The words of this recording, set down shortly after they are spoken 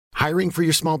Hiring for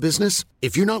your small business?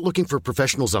 If you're not looking for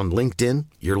professionals on LinkedIn,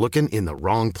 you're looking in the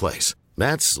wrong place.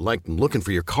 That's like looking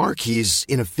for your car keys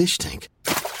in a fish tank.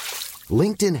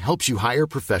 LinkedIn helps you hire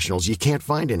professionals you can't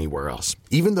find anywhere else,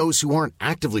 even those who aren't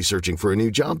actively searching for a new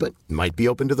job but might be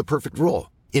open to the perfect role.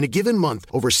 In a given month,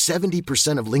 over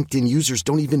 70% of LinkedIn users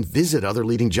don't even visit other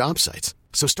leading job sites.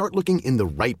 So start looking in the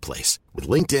right place. With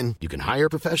LinkedIn, you can hire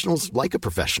professionals like a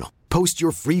professional. Post your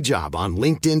free job on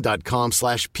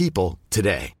linkedin.com/people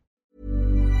today.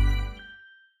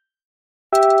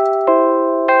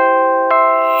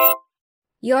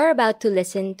 You're about to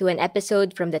listen to an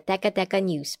episode from the Teka Teka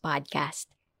News podcast.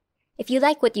 If you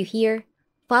like what you hear,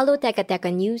 follow Teka Teka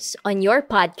News on your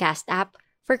podcast app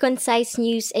for concise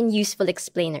news and useful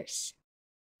explainers.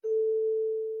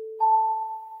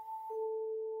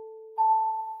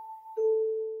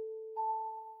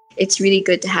 It's really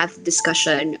good to have a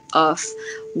discussion of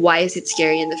why is it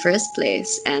scary in the first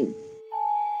place, and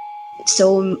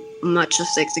so much of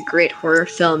the great horror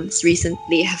films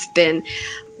recently have been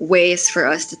ways for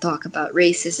us to talk about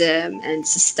racism and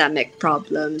systemic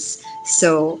problems.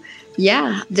 So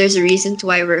yeah, there's a reason to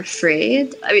why we're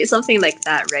afraid. I mean, something like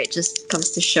that, right, just comes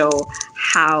to show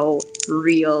how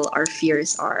real our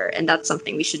fears are, and that's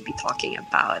something we should be talking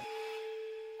about.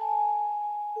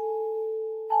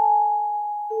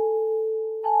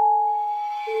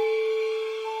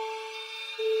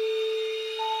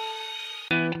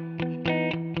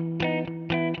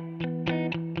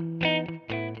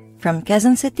 From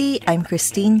Quezon City, I'm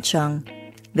Christine Chung.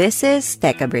 This is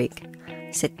Teka Break.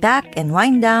 Sit back and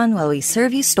wind down while we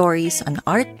serve you stories on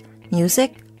art,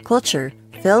 music, culture,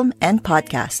 film, and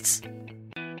podcasts.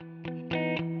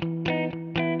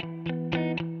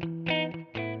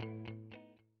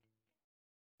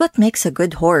 What makes a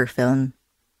good horror film?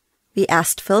 We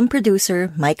asked film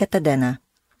producer Micah Tadena.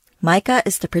 Micah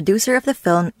is the producer of the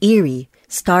film Eerie,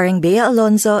 starring Bea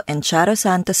Alonzo and Charo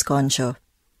Santos Concho.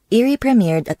 Eerie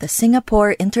premiered at the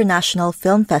Singapore International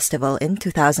Film Festival in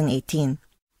 2018.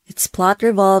 Its plot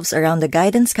revolves around a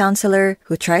guidance counselor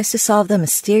who tries to solve the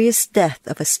mysterious death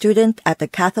of a student at the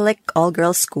Catholic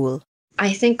all-girls school.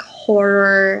 I think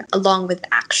horror, along with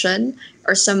action,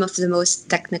 are some of the most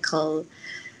technical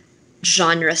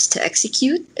genres to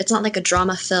execute. It's not like a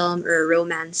drama film or a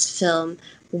romance film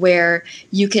where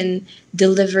you can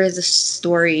deliver the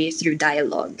story through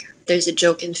dialogue. There's a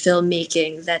joke in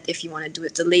filmmaking that if you want to do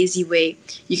it the lazy way,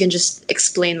 you can just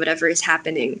explain whatever is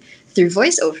happening through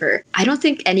voiceover. I don't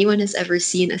think anyone has ever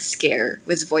seen a scare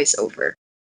with voiceover.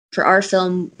 For our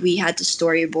film, we had to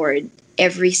storyboard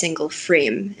every single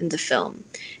frame in the film.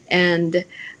 And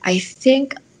I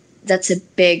think that's a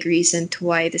big reason to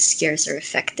why the scares are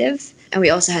effective. And we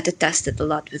also had to test it a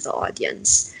lot with the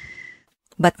audience.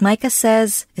 But Micah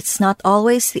says it's not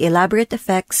always the elaborate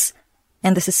effects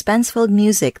and the suspenseful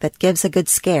music that gives a good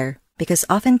scare, because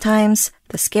oftentimes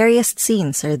the scariest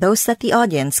scenes are those that the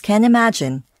audience can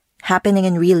imagine happening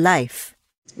in real life.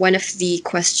 One of the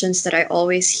questions that I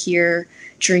always hear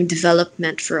during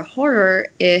development for a horror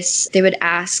is they would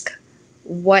ask,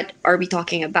 what are we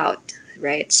talking about,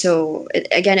 right? So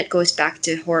it goes back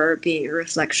to horror being a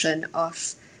reflection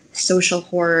of social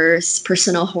horrors,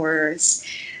 personal horrors.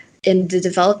 In the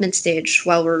development stage,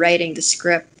 while we're writing the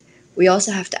script, we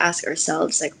also have to ask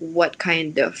ourselves, like, what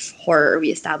kind of horror are we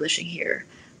establishing here?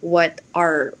 What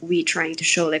are we trying to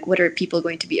show? Like, what are people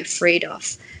going to be afraid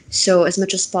of? So as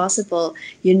much as possible,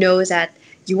 you know that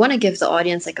you want to give the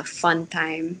audience like a fun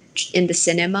time in the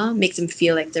cinema, make them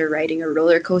feel like they're riding a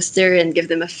roller coaster and give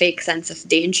them a fake sense of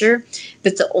danger.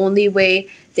 But the only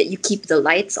way that you keep the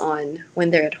lights on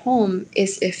when they're at home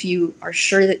is if you are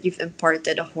sure that you've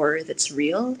imparted a horror that's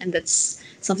real and that's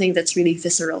something that's really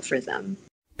visceral for them.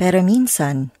 Pero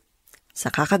minsan, sa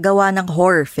kakagawa ng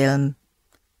horror film,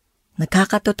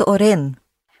 nagkakatotoo rin.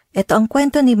 Ito ang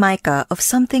kwento ni Micah of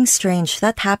something strange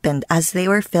that happened as they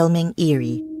were filming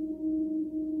Eerie.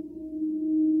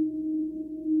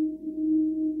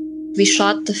 We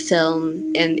shot the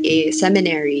film in a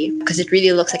seminary because it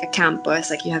really looks like a campus,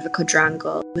 like you have a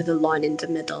quadrangle with a lawn in the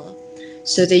middle.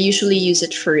 So they usually use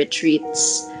it for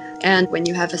retreats. And when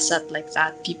you have a set like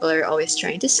that, people are always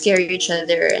trying to scare each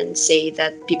other and say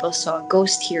that people saw a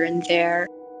ghost here and there.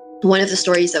 One of the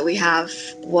stories that we have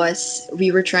was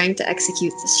we were trying to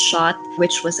execute this shot,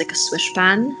 which was like a swish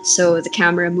pan. So the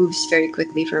camera moves very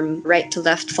quickly from right to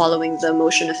left, following the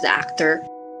motion of the actor.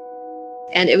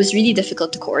 And it was really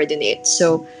difficult to coordinate.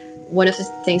 So one of the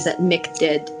things that Mick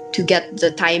did to get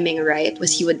the timing right was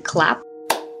he would clap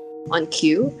on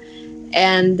cue.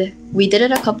 And we did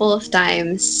it a couple of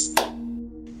times.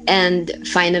 And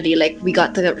finally, like, we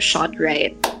got the shot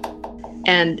right.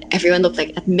 And everyone looked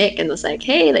like at Mick and was like,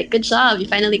 hey, like, good job, you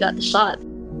finally got the shot.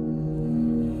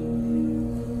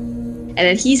 And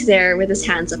then he's there with his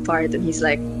hands apart and he's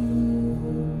like,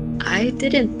 I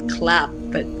didn't clap,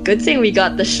 but good thing we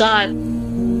got the shot.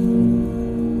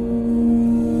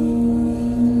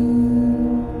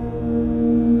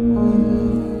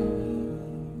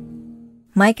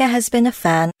 Micah has been a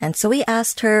fan, and so we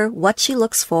asked her what she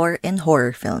looks for in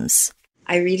horror films.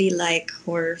 I really like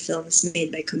horror films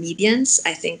made by comedians.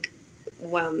 I think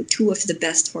two of the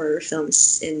best horror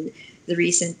films in the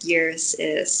recent years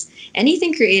is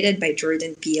anything created by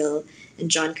Jordan Peele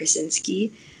and John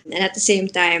Krasinski. And at the same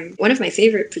time, one of my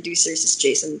favorite producers is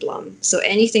Jason Blum. So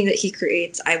anything that he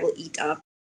creates, I will eat up.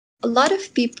 A lot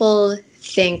of people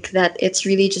think that it's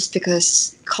really just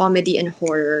because comedy and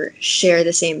horror share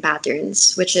the same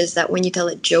patterns, which is that when you tell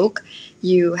a joke,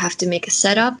 you have to make a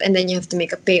setup and then you have to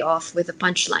make a payoff with a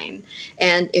punchline.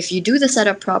 And if you do the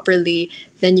setup properly,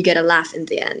 then you get a laugh in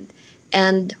the end.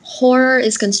 And horror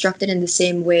is constructed in the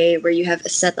same way, where you have a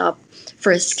setup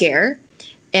for a scare.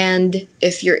 And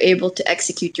if you're able to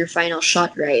execute your final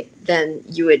shot right, then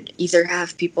you would either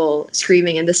have people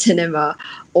screaming in the cinema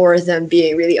or them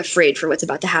being really afraid for what's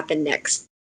about to happen next.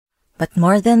 But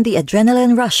more than the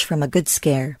adrenaline rush from a good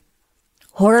scare,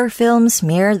 horror films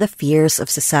mirror the fears of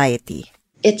society.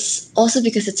 It's also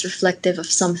because it's reflective of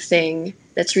something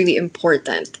that's really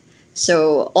important.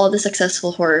 So all the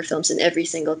successful horror films in every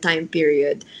single time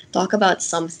period talk about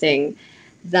something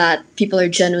that people are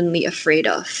genuinely afraid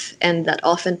of, and that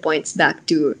often points back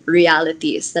to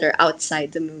realities that are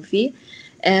outside the movie.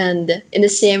 And in the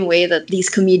same way that these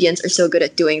comedians are so good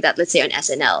at doing that, let's say on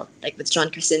SNL, like with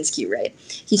John Krasinski, right?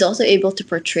 He's also able to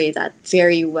portray that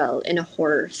very well in a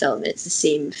horror film. It's the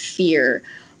same fear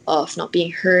of not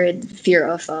being heard, fear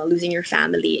of losing your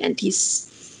family. And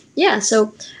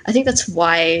so I think that's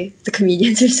why the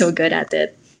comedians are so good at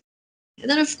it. And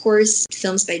then, of course,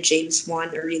 films by James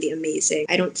Wan are really amazing.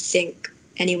 I don't think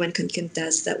anyone can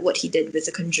contest that what he did with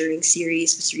the Conjuring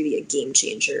series was really a game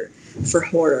changer for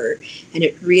horror. And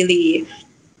it really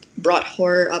brought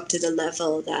horror up to the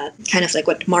level that kind of like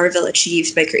what Marvel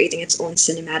achieved by creating its own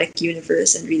cinematic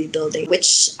universe and really building,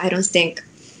 which I don't think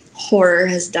horror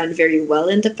has done very well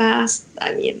in the past.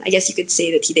 I mean, I guess you could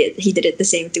say that he did it the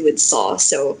same too with Saw.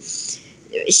 So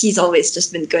he's always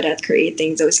just been good at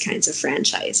creating those kinds of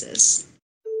franchises.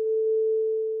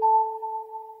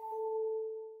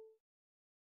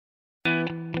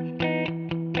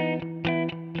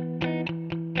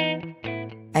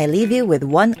 I leave you with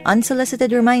one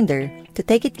unsolicited reminder to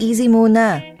take it easy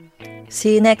muna.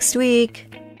 See you next week!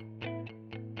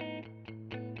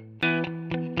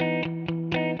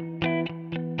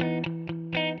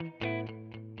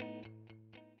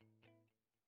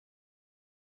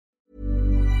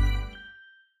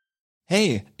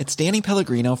 Hey, it's Danny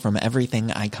Pellegrino from Everything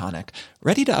Iconic.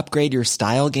 Ready to upgrade your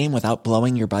style game without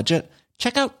blowing your budget?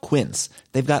 Check out Quince.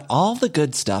 They've got all the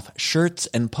good stuff, shirts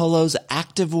and polos,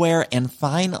 activewear, and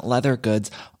fine leather goods,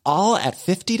 all at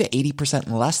 50 to 80%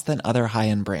 less than other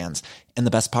high-end brands. And the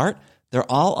best part?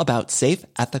 They're all about safe,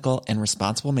 ethical, and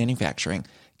responsible manufacturing.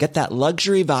 Get that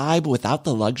luxury vibe without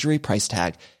the luxury price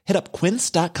tag. Hit up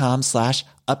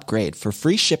quince.com/upgrade for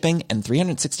free shipping and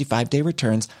 365-day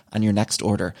returns on your next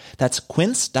order. That's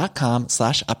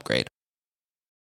quince.com/upgrade.